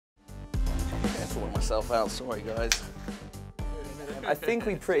sort myself out, sorry guys. I think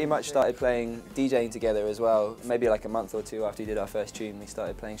we pretty much started playing DJing together as well. Maybe like a month or two after we did our first tune, we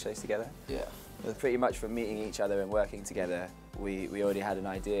started playing shows together. Yeah. But pretty much from meeting each other and working together, we already had an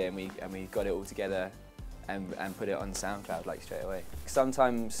idea and we got it all together and put it on SoundCloud like straight away.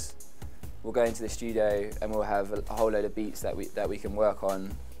 Sometimes we'll go into the studio and we'll have a whole load of beats that we can work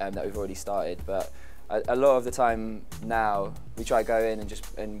on that we've already started. But a lot of the time now, we try to go in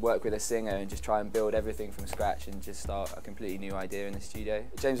and work with a singer and just try and build everything from scratch and just start a completely new idea in the studio.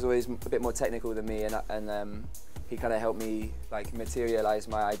 James was always a bit more technical than me, and he kind of helped me like materialise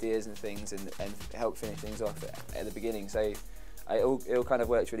my ideas and things and help finish things off at the beginning. So it all kind of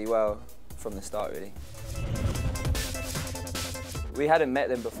worked really well from the start, really. We hadn't met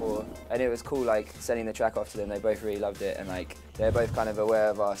them before, and it was cool like sending the track off to them. They both really loved it, and like they're both kind of aware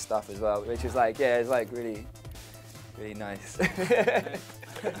of our stuff as well, which was like, yeah, it's like really nice.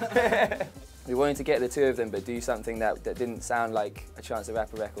 We wanted to get the two of them, but do something that didn't sound like a Chance the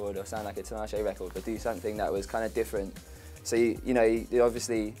Rapper record or sound like a Tinashe record, but do something that was kind of different. So you know, you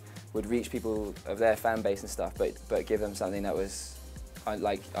obviously would reach people of their fan base and stuff, but give them something that was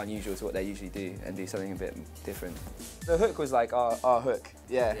like unusual to what they usually do and do something a bit different. The hook was like our hook,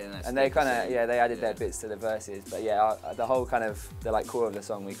 yeah, and they kind of they added their bits to the verses, but yeah, the whole kind of the like core of the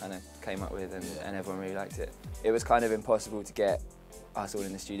song we kind of came up with, and everyone really liked it. It was kind of impossible to get us all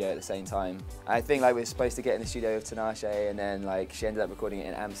in the studio at the same time. I think like we were supposed to get in the studio with Tinashe, and then like she ended up recording it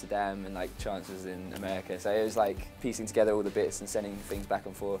in Amsterdam, and like Chance was in America, so it was like piecing together all the bits and sending things back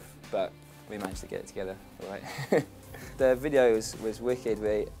and forth, but we managed to get it together, all right. The video was wicked.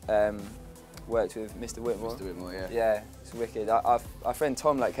 We worked with Mr. Whitmore. Mr. Whitmore, yeah. Yeah, it's wicked. Our friend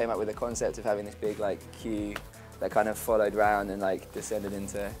Tom like came up with the concept of having this big like queue that kind of followed round and like descended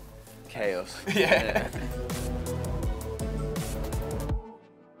into chaos. Yeah.